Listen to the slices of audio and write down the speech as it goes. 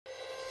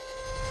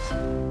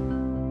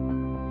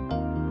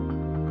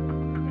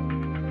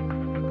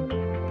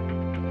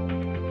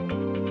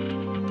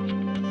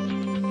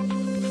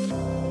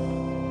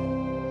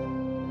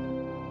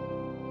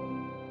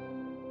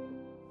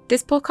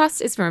This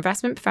podcast is for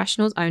investment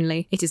professionals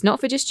only. It is not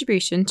for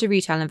distribution to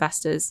retail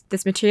investors.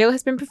 This material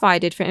has been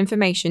provided for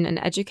information and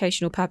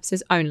educational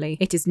purposes only.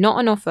 It is not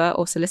an offer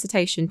or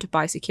solicitation to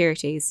buy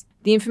securities.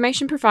 The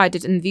information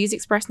provided and the views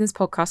expressed in this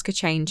podcast could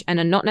change and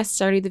are not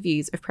necessarily the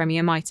views of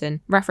Premier Miton.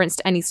 Reference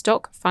to any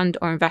stock, fund,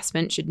 or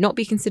investment should not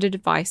be considered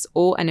advice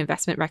or an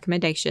investment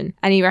recommendation.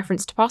 Any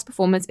reference to past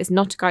performance is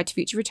not a guide to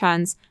future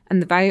returns,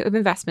 and the value of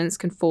investments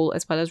can fall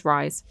as well as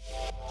rise.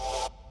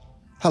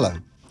 Hello,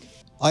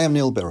 I am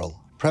Neil Birrell,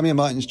 Premier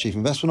Miton's Chief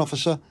Investment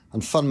Officer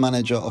and Fund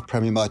Manager of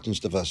Premier Miton's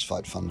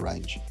Diversified Fund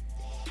range.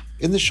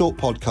 In this short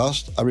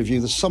podcast, I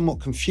review the somewhat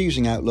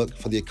confusing outlook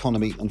for the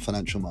economy and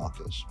financial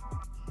markets.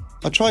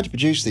 I try to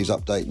produce these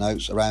update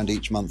notes around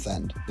each month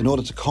end in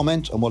order to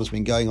comment on what has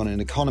been going on in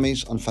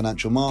economies and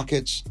financial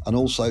markets, and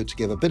also to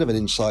give a bit of an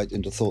insight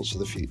into thoughts of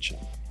the future.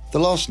 The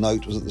last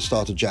note was at the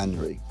start of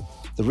January.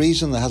 The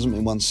reason there hasn't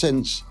been one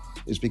since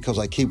is because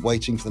I keep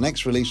waiting for the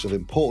next release of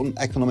important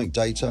economic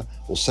data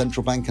or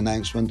central bank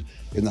announcement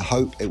in the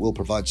hope it will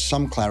provide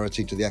some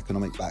clarity to the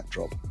economic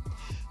backdrop.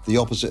 The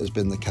opposite has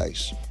been the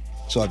case.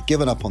 So I've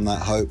given up on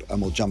that hope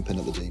and will jump in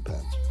at the deep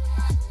end.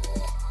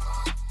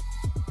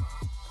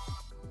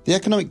 The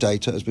economic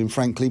data has been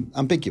frankly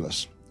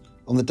ambiguous.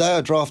 On the day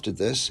I drafted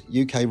this,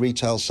 UK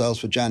retail sales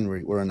for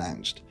January were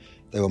announced.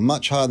 They were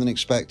much higher than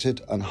expected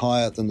and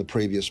higher than the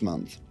previous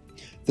month.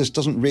 This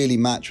doesn't really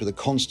match with the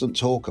constant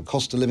talk of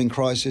cost of living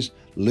crisis,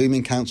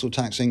 looming council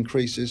tax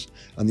increases,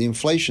 and the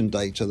inflation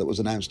data that was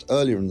announced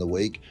earlier in the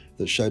week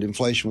that showed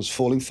inflation was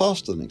falling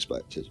faster than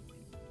expected.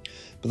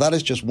 But that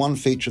is just one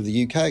feature of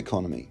the UK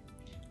economy.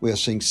 We are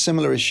seeing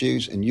similar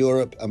issues in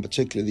Europe and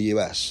particularly the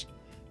US,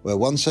 where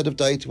one set of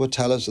data will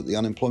tell us that the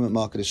unemployment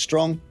market is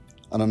strong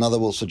and another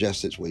will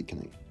suggest it's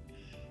weakening.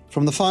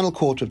 From the final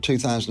quarter of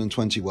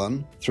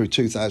 2021 through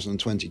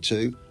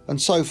 2022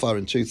 and so far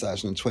in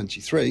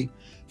 2023,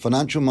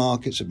 financial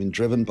markets have been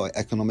driven by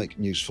economic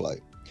news flow,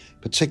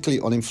 particularly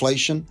on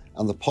inflation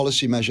and the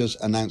policy measures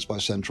announced by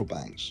central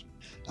banks.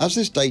 As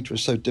this data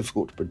is so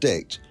difficult to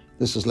predict,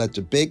 this has led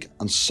to big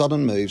and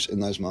sudden moves in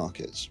those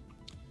markets.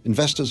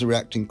 Investors are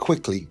reacting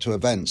quickly to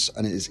events,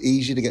 and it is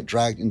easy to get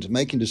dragged into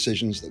making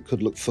decisions that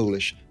could look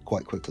foolish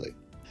quite quickly.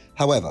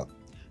 However,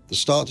 the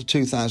start to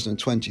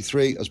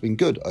 2023 has been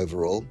good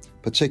overall,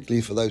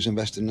 particularly for those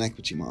invested in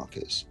equity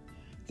markets.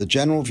 The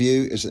general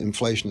view is that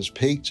inflation has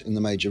peaked in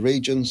the major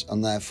regions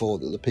and therefore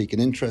that the peak in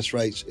interest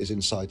rates is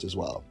in sight as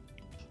well.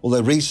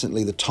 Although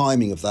recently the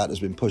timing of that has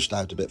been pushed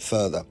out a bit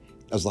further,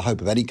 as the hope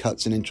of any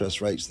cuts in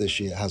interest rates this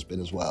year has been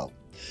as well,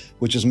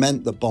 which has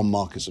meant that bond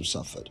markets have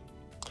suffered.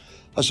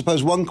 I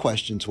suppose one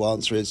question to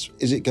answer is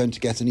it going to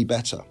get any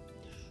better?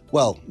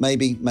 Well,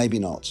 maybe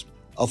not.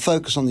 I'll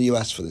focus on the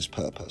US for this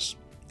purpose,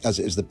 as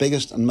it is the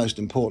biggest and most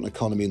important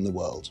economy in the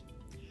world.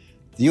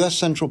 The US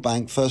Central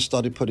Bank first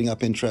started putting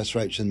up interest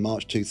rates in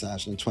March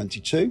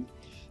 2022 and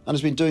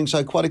has been doing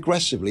so quite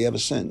aggressively ever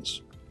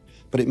since.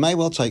 But it may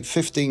well take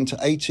 15 to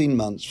 18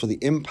 months for the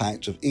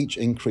impact of each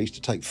increase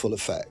to take full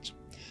effect.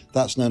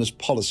 That's known as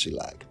policy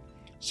lag.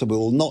 So we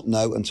will not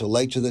know until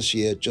later this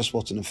year just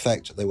what an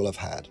effect they will have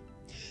had.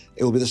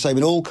 It will be the same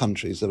in all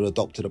countries that have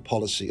adopted a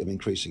policy of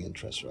increasing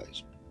interest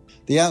rates.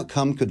 The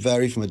outcome could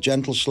vary from a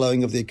gentle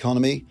slowing of the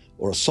economy,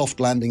 or a soft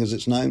landing as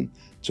it's known,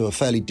 to a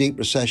fairly deep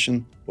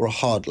recession or a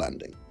hard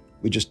landing.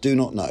 We just do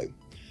not know,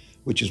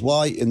 which is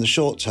why in the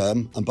short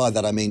term, and by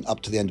that I mean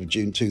up to the end of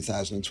June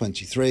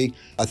 2023,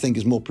 I think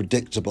is more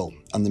predictable,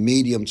 and the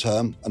medium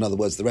term, in other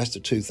words the rest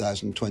of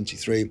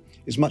 2023,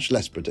 is much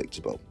less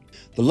predictable.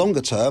 The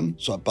longer term,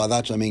 so by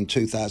that I mean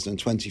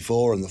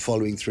 2024 and the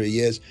following 3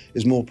 years,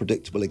 is more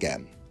predictable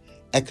again.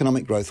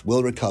 Economic growth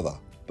will recover,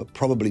 but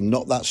probably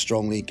not that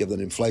strongly given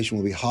that inflation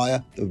will be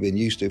higher than we've been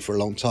used to for a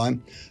long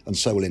time, and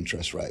so will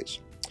interest rates.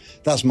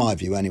 That's my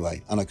view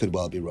anyway, and I could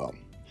well be wrong.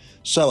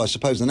 So I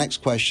suppose the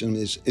next question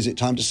is it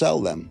time to sell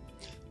them?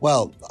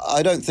 Well,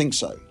 I don't think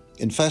so.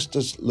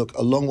 Investors look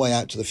a long way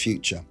out to the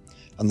future,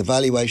 and the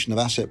valuation of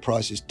asset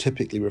prices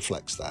typically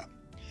reflects that.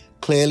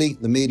 Clearly,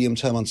 the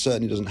medium-term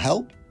uncertainty doesn't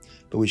help,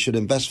 but we should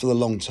invest for the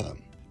long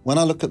term. When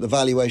I look at the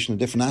valuation of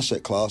different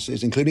asset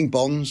classes, including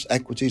bonds,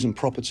 equities and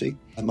property,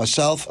 and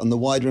myself and the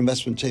wider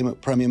investment team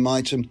at Premier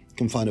Miton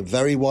can find a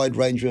very wide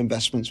range of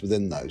investments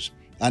within those,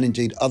 and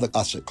indeed other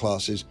asset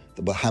classes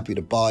that we're happy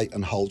to buy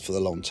and hold for the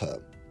long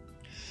term.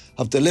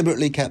 I've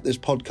deliberately kept this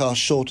podcast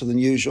shorter than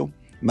usual,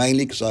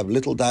 mainly because I have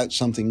little doubt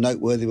something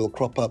noteworthy will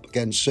crop up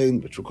again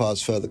soon, which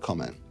requires further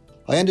comment.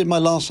 I ended my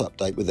last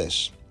update with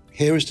this.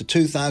 Here is to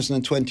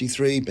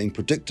 2023 being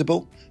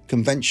predictable,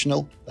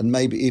 conventional, and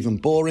maybe even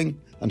boring,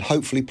 and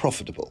hopefully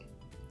profitable.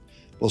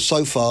 Well,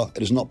 so far it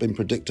has not been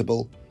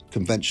predictable,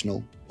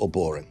 conventional, or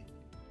boring.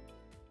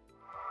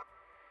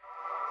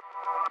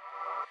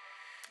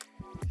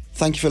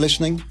 Thank you for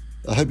listening.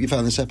 I hope you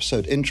found this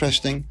episode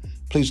interesting.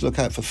 Please look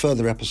out for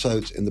further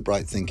episodes in the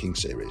Bright Thinking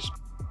series.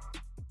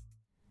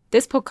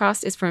 This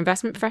podcast is for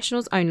investment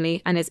professionals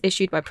only and is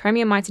issued by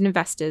Premier Miton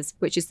Investors,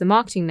 which is the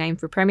marketing name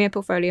for Premier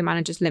Portfolio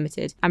Managers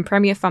Limited and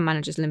Premier Fund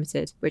Managers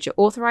Limited, which are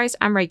authorised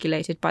and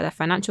regulated by the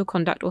Financial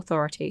Conduct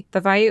Authority.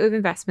 The value of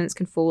investments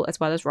can fall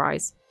as well as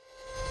rise.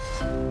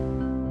 News.